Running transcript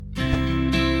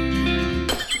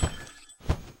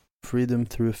freedom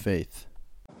through faith.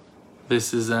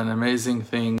 This is an amazing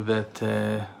thing that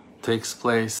takes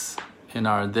place in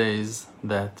our days,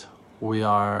 that we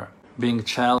are being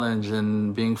challenged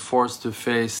and being forced to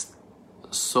face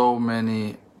so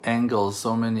many angles,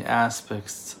 so many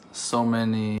aspects, so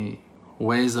many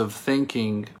ways of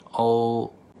thinking,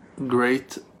 all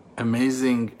great,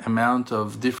 amazing amount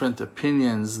of different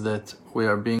opinions that we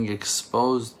are being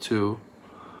exposed to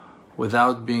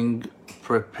without being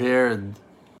prepared,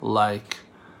 like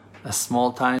a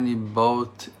small tiny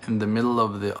boat in the middle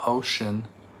of the ocean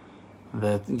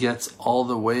that gets all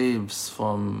the waves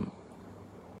from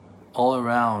all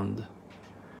around.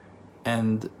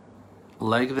 And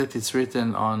like that, it's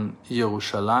written on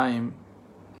Yerushalayim,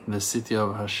 the city of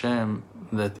Hashem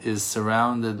that is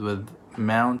surrounded with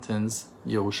mountains,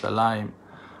 Yerushalayim,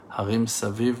 Harim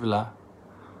Saviv La.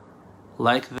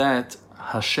 Like that,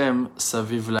 Hashem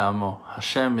Saviv La'amo,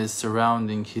 Hashem is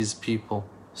surrounding His people.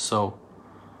 So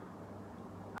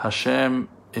Hashem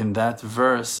in that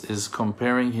verse is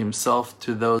comparing Himself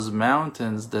to those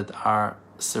mountains that are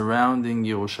surrounding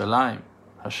Yerushalayim.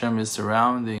 Hashem is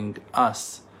surrounding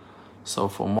us. So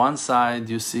from one side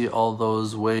you see all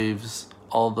those waves,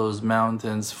 all those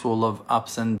mountains full of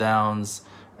ups and downs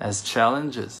as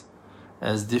challenges,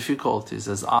 as difficulties,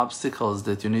 as obstacles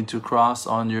that you need to cross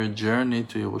on your journey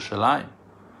to Yerushalayim.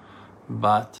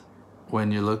 But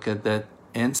when you look at that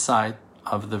inside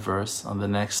of the verse, on the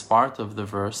next part of the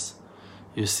verse,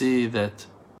 you see that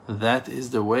that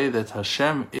is the way that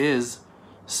Hashem is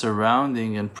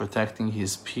surrounding and protecting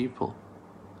His people.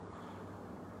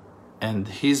 And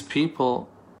His people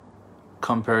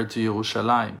compared to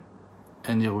Yerushalayim.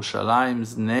 And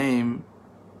Yerushalayim's name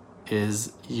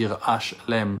is Yir'ah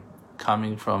Shalem,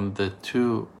 coming from the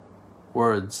two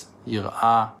words,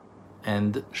 Yir'ah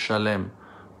and Shalem,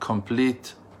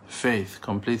 complete faith,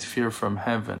 complete fear from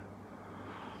heaven.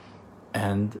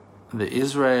 And the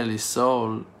Israeli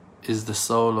soul is the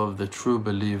soul of the true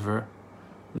believer,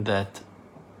 that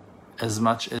as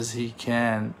much as he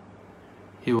can,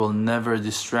 he will never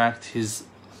distract his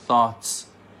thoughts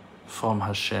from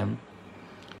Hashem,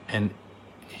 and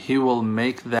he will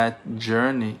make that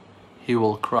journey, he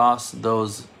will cross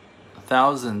those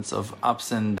thousands of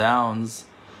ups and downs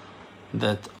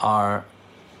that are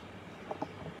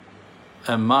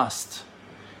a must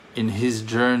in his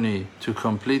journey to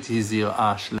complete his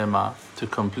Yir'ah Shlema, to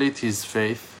complete his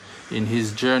faith in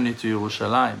his journey to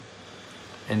Yerushalayim.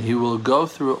 And he will go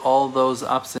through all those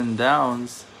ups and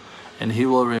downs, and he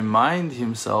will remind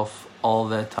himself all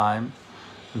that time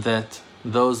that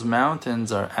those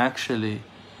mountains are actually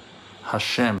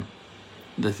Hashem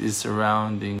that is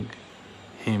surrounding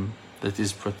him, that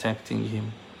is protecting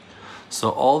him. So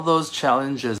all those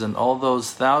challenges and all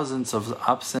those thousands of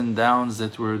ups and downs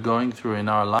that we're going through in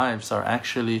our lives are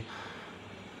actually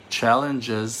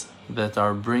challenges that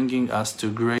are bringing us to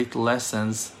great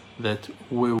lessons that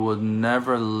we would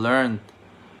never learn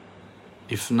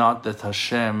if not that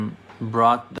Hashem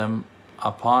brought them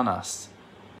upon us.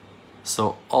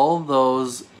 So all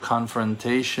those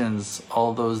confrontations,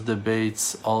 all those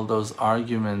debates, all those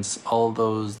arguments, all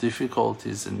those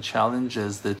difficulties and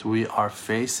challenges that we are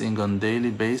facing on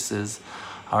daily basis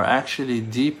are actually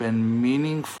deep and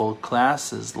meaningful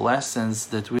classes, lessons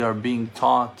that we are being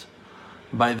taught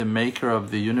by the Maker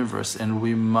of the universe, and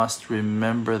we must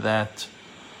remember that.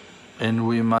 And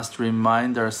we must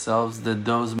remind ourselves that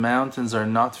those mountains are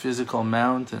not physical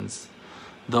mountains.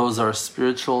 Those are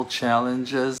spiritual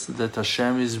challenges that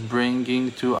Hashem is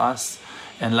bringing to us.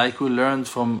 And like we learned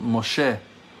from Moshe,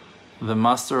 the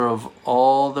master of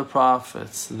all the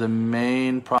prophets, the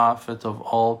main prophet of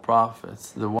all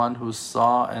prophets, the one who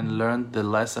saw and learned the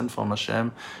lesson from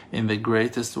Hashem in the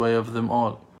greatest way of them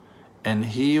all. And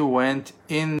he went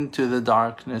into the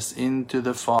darkness, into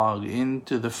the fog,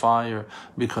 into the fire,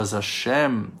 because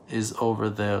Hashem is over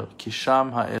there.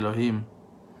 Kisham ha-Elohim.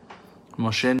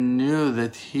 Moshe knew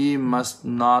that he must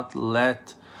not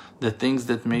let the things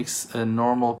that makes a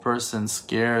normal person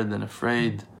scared and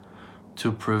afraid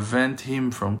to prevent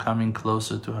him from coming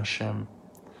closer to Hashem.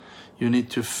 You need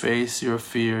to face your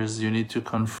fears, you need to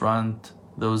confront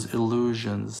those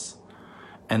illusions,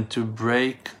 and to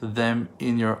break them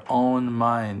in your own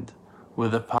mind.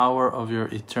 With the power of your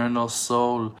eternal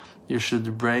soul, you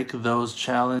should break those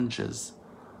challenges,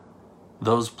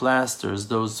 those plasters,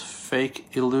 those fake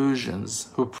illusions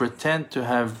who pretend to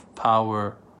have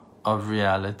power of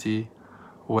reality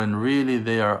when really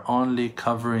they are only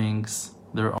coverings,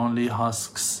 they're only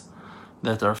husks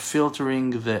that are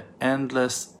filtering the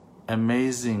endless,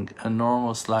 amazing,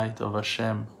 enormous light of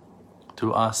Hashem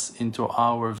to us into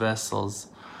our vessels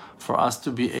for us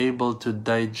to be able to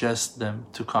digest them,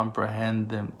 to comprehend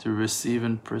them, to receive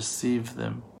and perceive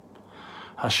them.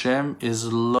 Hashem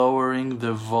is lowering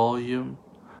the volume.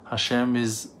 Hashem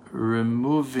is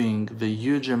removing the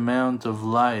huge amount of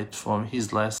light from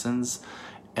His lessons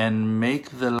and make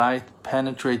the light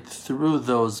penetrate through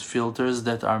those filters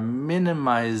that are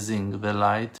minimizing the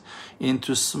light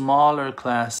into smaller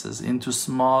classes, into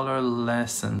smaller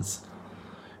lessons.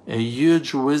 A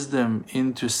huge wisdom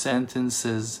into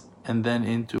sentences, and then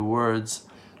into words,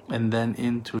 and then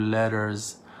into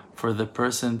letters, for the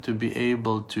person to be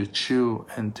able to chew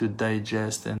and to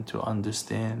digest and to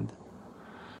understand.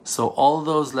 So all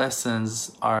those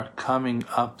lessons are coming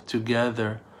up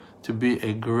together to be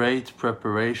a great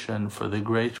preparation for the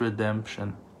great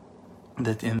redemption.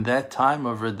 That in that time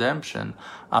of redemption,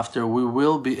 after we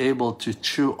will be able to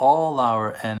chew all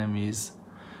our enemies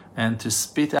and to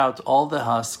spit out all the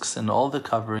husks and all the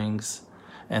coverings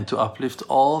and to uplift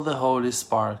all the holy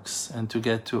sparks and to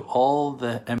get to all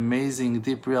the amazing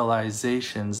deep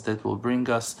realizations that will bring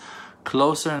us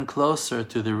closer and closer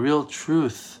to the real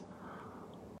truth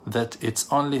that it's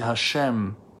only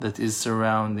Hashem that is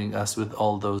surrounding us with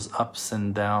all those ups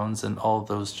and downs and all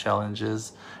those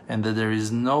challenges, and that there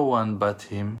is no one but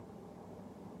Him.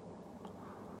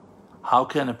 How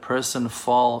can a person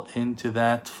fall into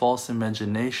that false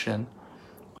imagination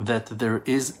that there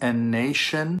is a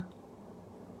nation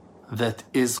that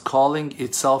is calling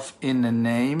itself in a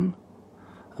name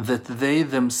that they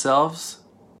themselves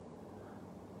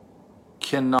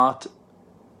cannot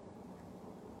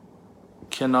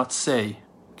say,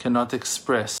 cannot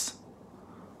express?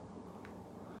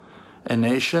 A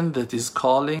nation that is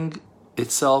calling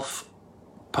itself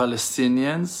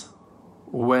Palestinians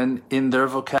when in their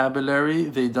vocabulary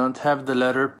they don't have the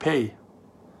letter P.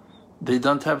 They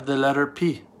don't have the letter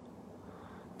P.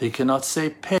 They cannot say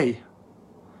pay.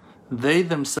 They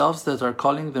themselves that are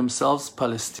calling themselves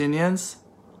Palestinians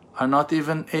are not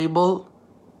even able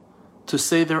to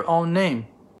say their own name.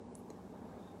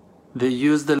 They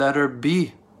use the letter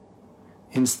B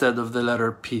instead of the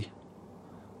letter P.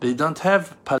 They don't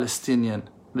have Palestinian,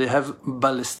 they have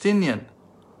Palestinian.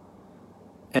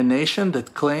 A nation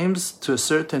that claims to a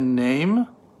certain name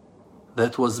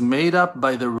that was made up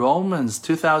by the Romans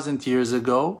 2,000 years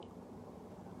ago,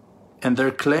 and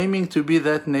they're claiming to be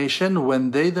that nation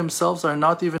when they themselves are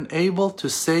not even able to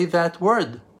say that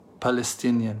word,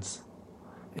 Palestinians.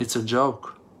 It's a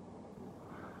joke.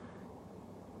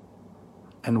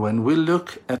 And when we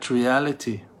look at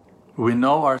reality, we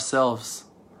know ourselves.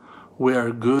 We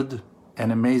are good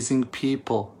and amazing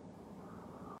people.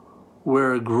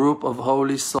 We're a group of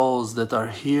holy souls that are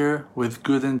here with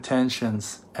good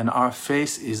intentions, and our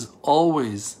face is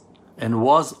always and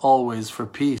was always for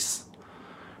peace.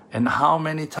 And how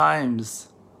many times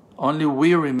only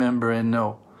we remember and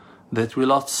know that we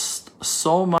lost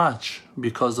so much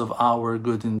because of our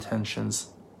good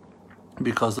intentions,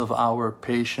 because of our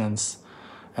patience,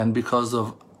 and because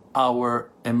of our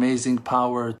amazing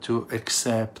power to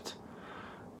accept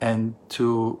and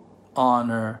to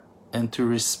honor and to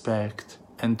respect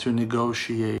and to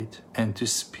negotiate and to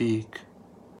speak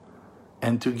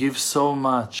and to give so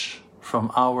much from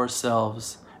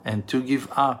ourselves and to give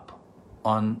up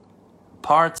on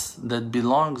parts that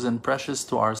belongs and precious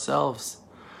to ourselves,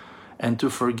 and to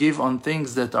forgive on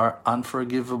things that are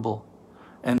unforgivable,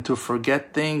 and to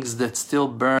forget things that still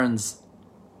burns.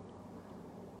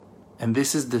 And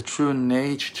this is the true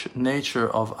nature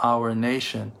of our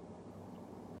nation,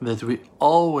 that we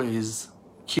always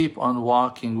keep on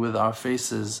walking with our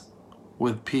faces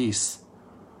with peace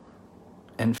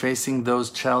and facing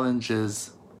those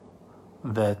challenges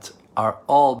that are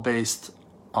all based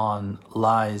on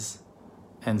lies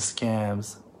and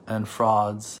scams and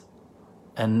frauds,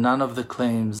 and none of the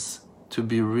claims to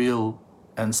be real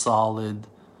and solid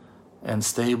and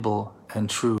stable and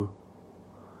true.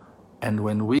 And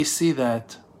when we see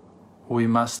that, we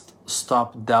must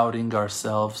stop doubting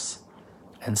ourselves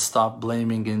and stop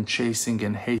blaming and chasing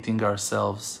and hating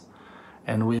ourselves.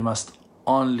 And we must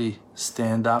only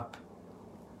stand up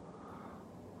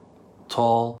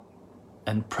tall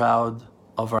and proud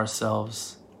of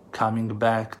ourselves, coming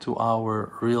back to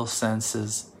our real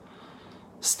senses,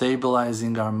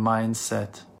 stabilizing our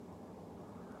mindset,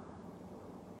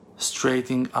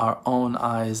 straightening our own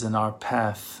eyes and our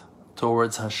path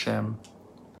towards Hashem,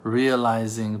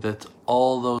 realizing that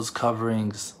all those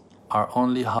coverings are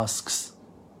only husks,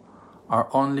 are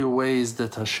only ways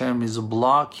that Hashem is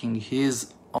blocking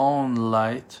His own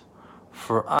light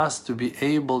for us to be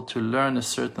able to learn a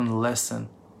certain lesson.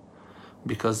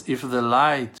 Because if the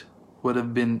light would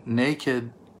have been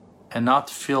naked and not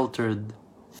filtered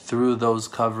through those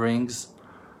coverings,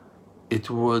 it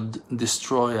would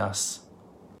destroy us.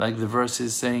 Like the verse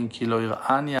is saying, Ki lo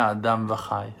yir'ani ha'adam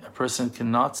v'chai. A person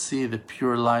cannot see the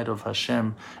pure light of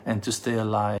Hashem and to stay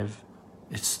alive.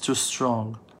 It's too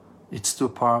strong. It's too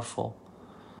powerful.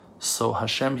 So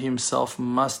Hashem himself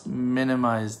must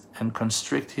minimize and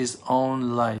constrict his own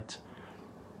light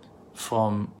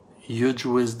from huge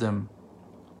wisdom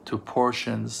to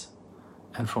portions,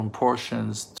 and from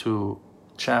portions to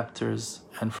chapters,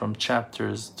 and from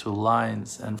chapters to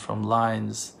lines, and from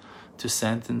lines to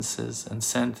sentences, and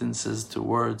sentences to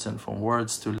words, and from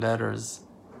words to letters.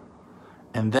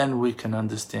 And then we can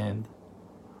understand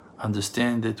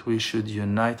that we should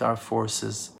unite our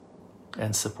forces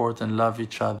and support and love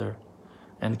each other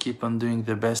and keep on doing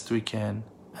the best we can,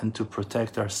 and to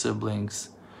protect our siblings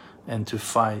and to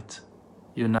fight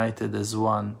united as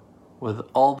one with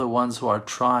all the ones who are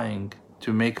trying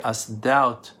to make us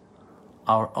doubt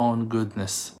our own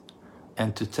goodness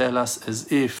and to tell us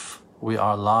as if we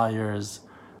are liars,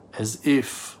 as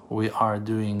if we are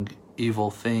doing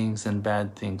evil things and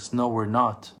bad things. No, we're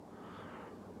not.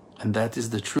 And that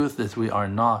is the truth, that we are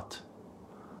not.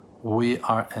 We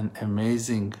are an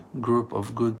amazing group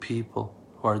of good people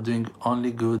who are doing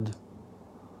only good,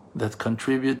 that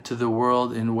contribute to the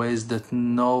world in ways that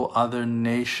no other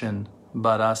nation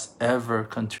but us ever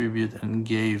contribute and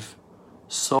gave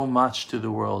so much to the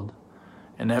world.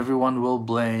 And everyone will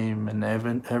blame, and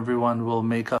everyone will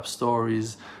make up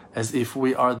stories as if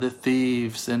we are the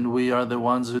thieves and we are the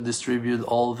ones who distribute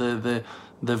all the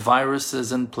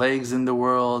viruses and plagues in the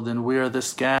world, and we are the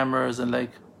scammers, and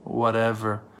like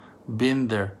whatever. Been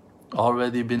there,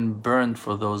 already been burned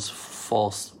for those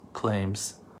false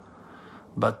claims.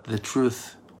 But the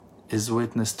truth is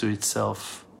witness to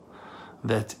itself,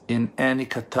 that in any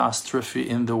catastrophe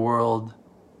in the world,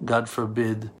 God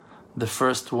forbid, the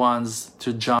first ones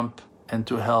to jump and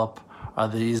to help are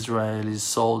the Israeli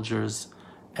soldiers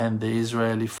and the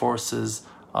Israeli forces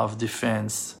of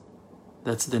defense.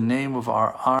 That's the name of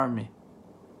our army.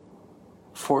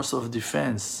 Force of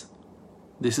defense.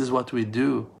 This is what we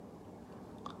do.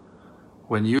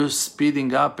 When you're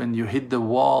speeding up and you hit the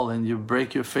wall and you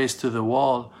break your face to the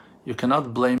wall, you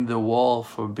cannot blame the wall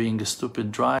for being a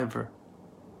stupid driver.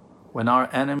 When our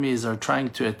enemies are trying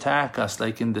to attack us,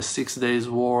 like in the 6 Days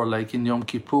War, like in Yom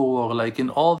Kippur War, like in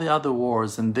all the other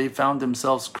wars, and they found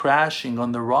themselves crashing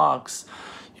on the rocks,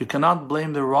 you cannot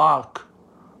blame the rock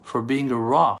for being a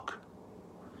rock.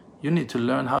 You need to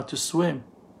learn how to swim.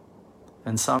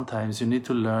 And sometimes you need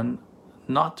to learn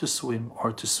not to swim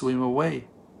or to swim away.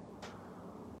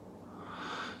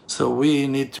 So we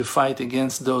need to fight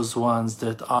against those ones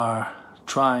that are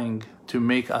trying to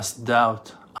make us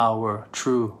doubt our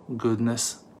true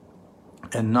goodness,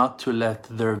 and not to let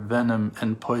their venom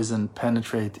and poison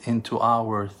penetrate into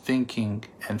our thinking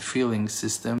and feeling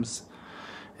systems,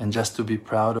 and just to be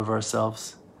proud of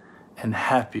ourselves and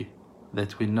happy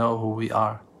that we know who we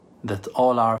are, that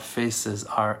all our faces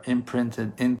are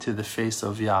imprinted into the face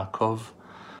of Yaakov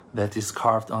that is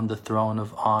carved on the throne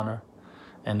of honor.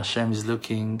 And Hashem is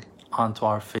looking onto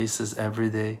our faces every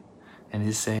day, and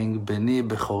He's saying, Beni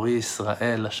Bechori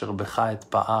Israel asher becha et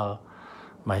pa'ar,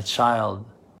 my child,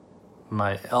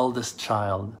 my eldest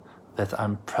child, that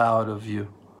I'm proud of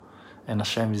you. And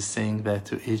Hashem is saying that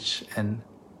to each and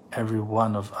every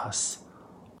one of us,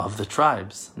 of the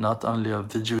tribes, not only of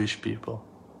the Jewish people,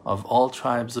 of all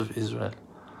tribes of Israel,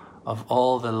 of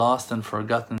all the lost and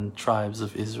forgotten tribes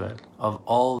of Israel, of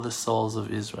all the souls of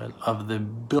Israel, of the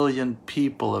billion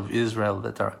people of Israel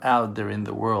that are out there in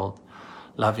the world,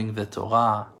 loving the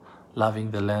Torah,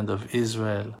 loving the land of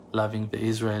Israel, loving the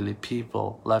Israeli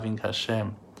people, loving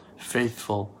Hashem,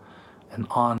 faithful and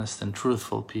honest and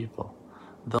truthful people.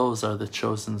 Those are the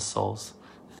chosen souls.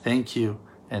 Thank you,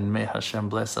 and may Hashem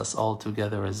bless us all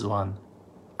together as one.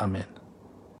 Amen.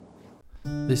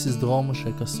 This is Dror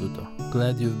Moshe Kasuto.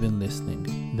 Glad you've been listening.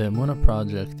 The Emunah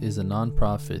Project is a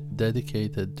non-profit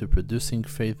dedicated to producing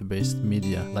faith-based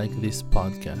media like this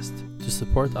podcast. To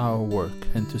support our work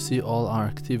and to see all our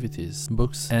activities,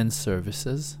 books, and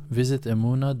services, visit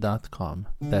emunah.com.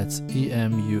 That's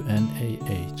EMUNAH.com.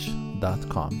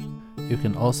 You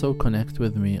can also connect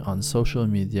with me on social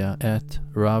media at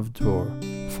Rav Dror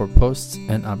for posts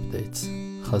and updates.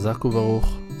 Chazak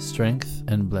u'Baruch, strength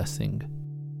and blessing.